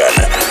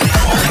 1-en.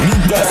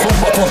 Minden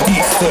szombaton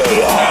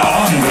 10-től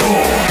a Andro.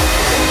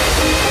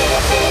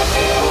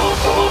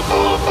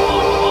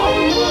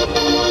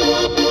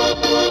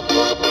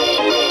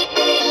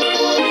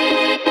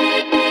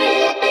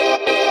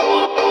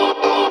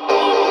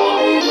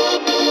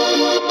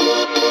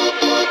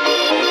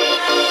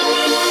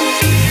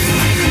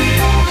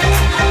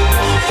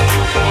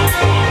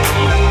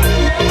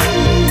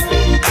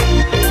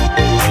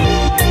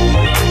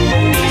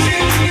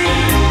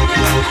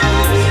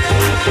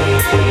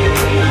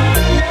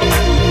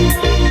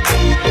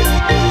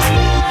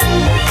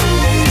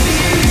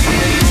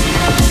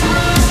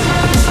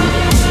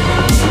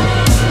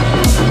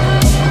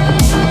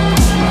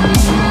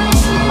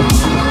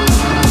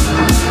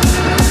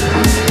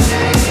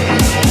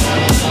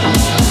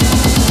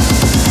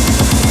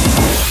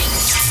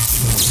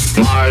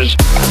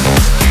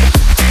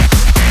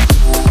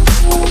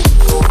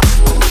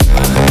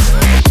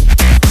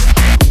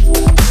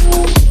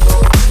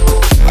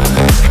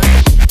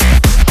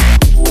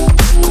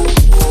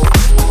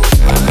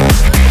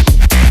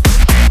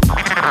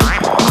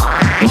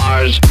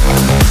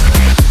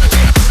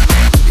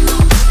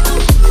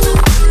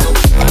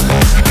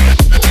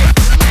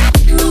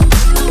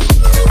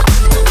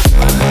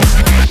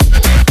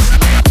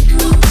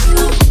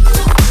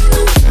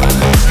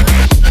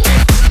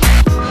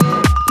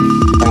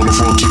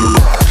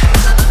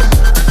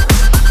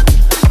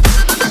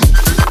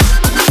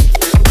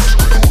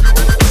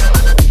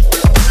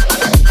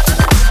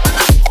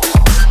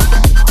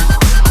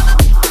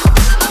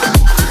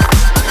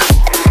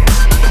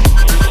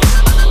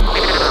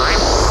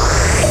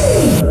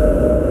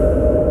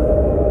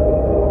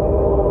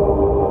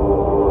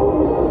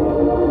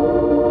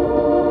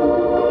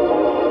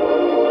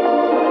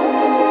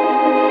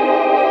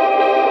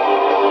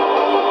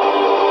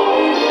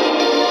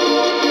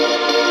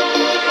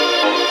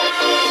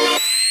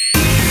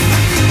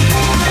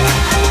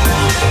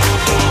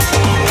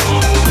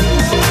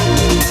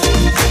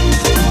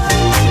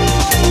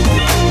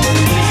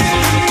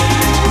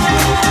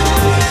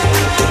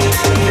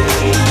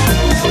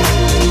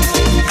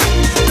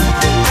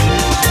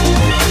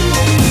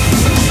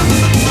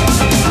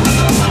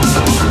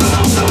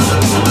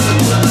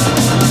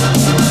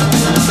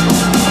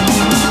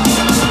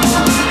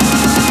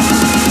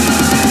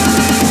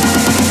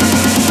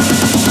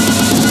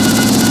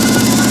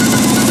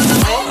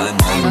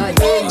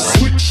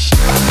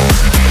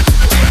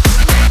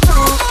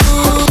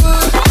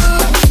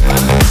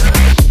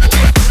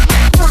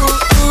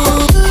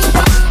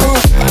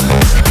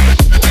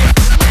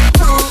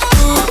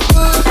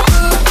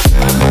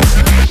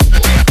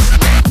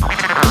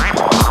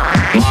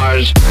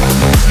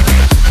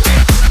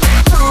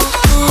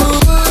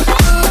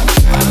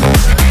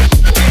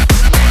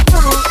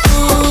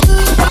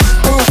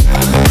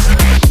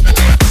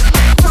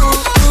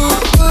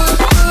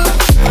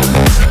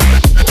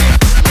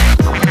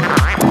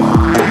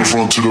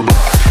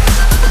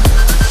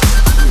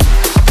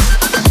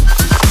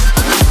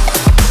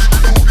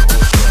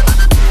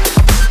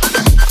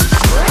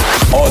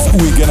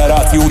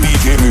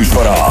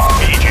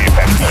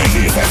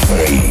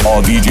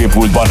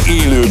 DJ-pultban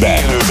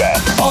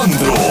élőben.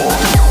 Andro.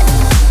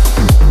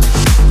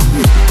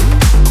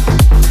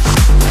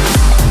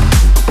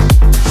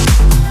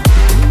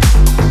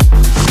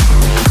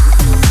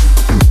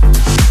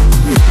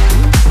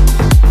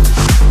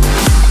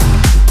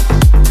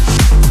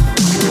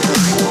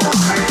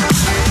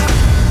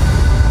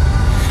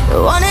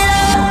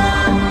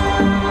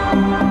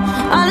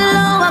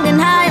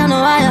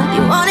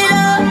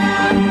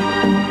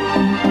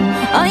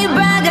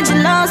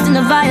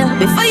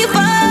 Before you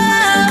fall,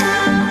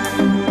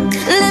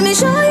 let me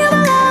show you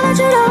the love that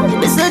you know you've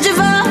been searching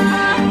for.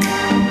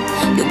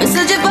 You've been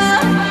searching for.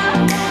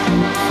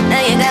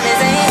 Now you got me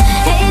saying,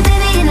 hey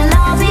baby, you know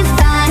I'll be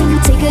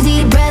fine. Take a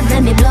deep breath,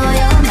 let me blow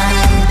your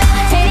mind.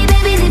 Hey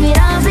baby, leave it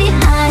all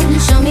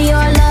behind. Show me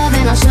your love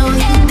and I'll show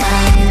you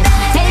mine.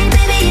 Hey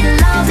baby, you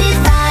know I'll be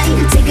fine.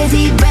 Take a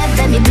deep breath,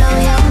 let me blow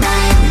your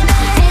mind.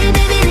 Hey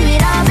baby, leave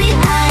it all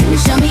behind.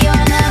 Show me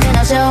your love and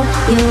I'll show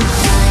you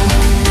mine.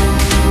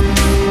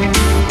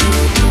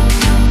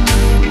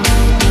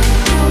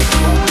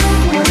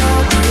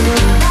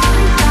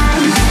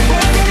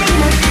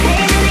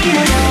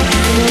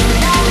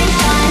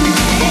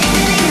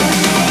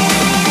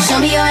 Show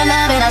me your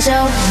love and I'll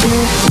show you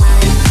mine.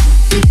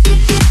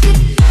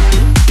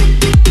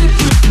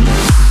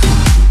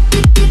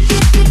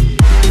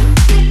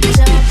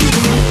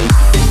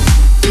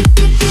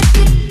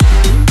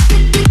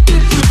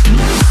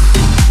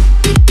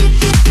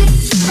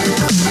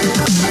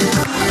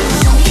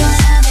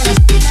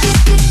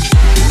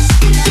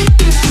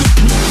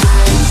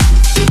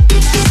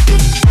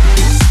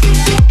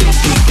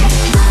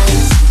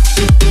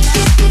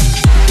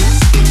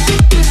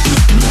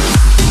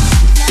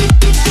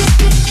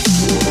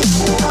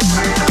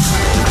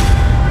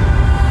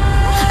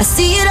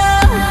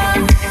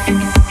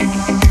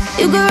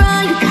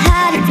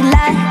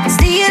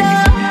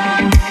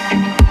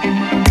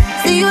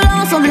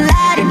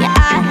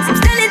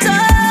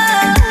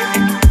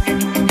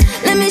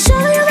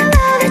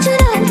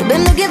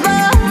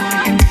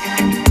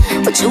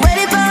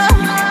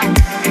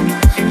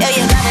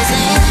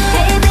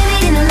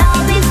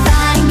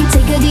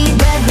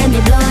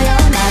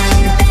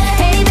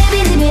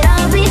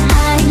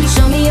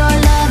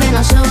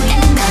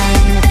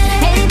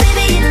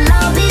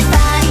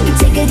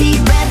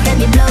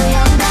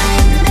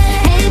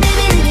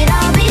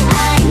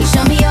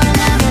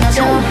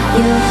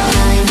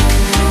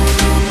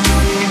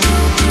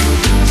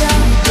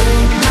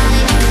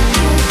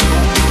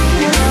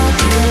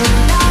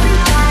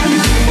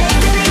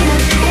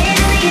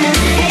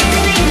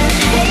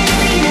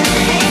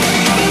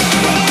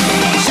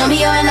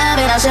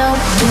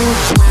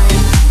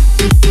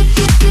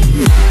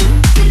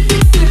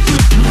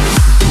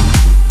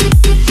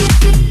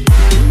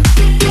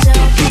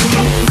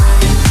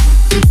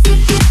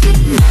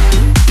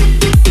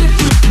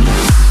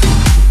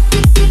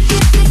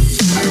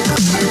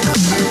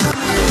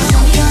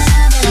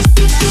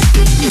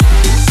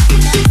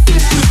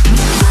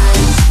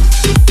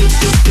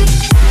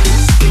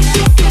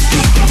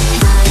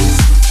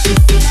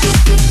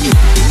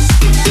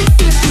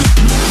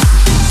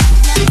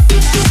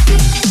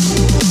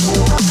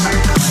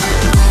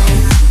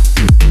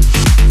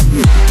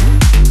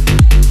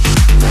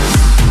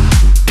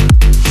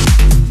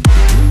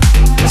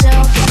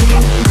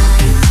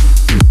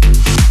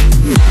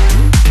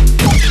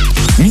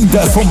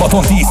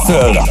 Szombaton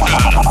 10-től.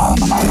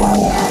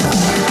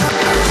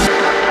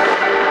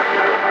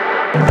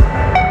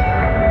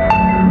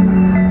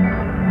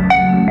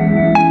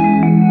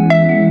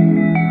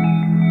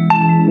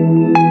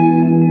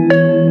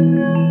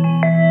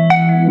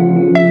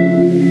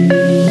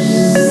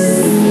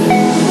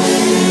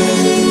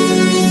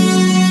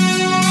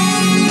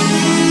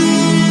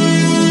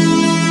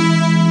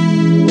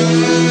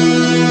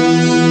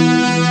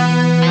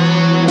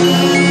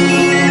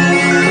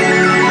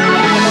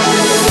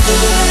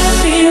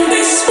 Feel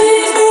this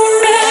way.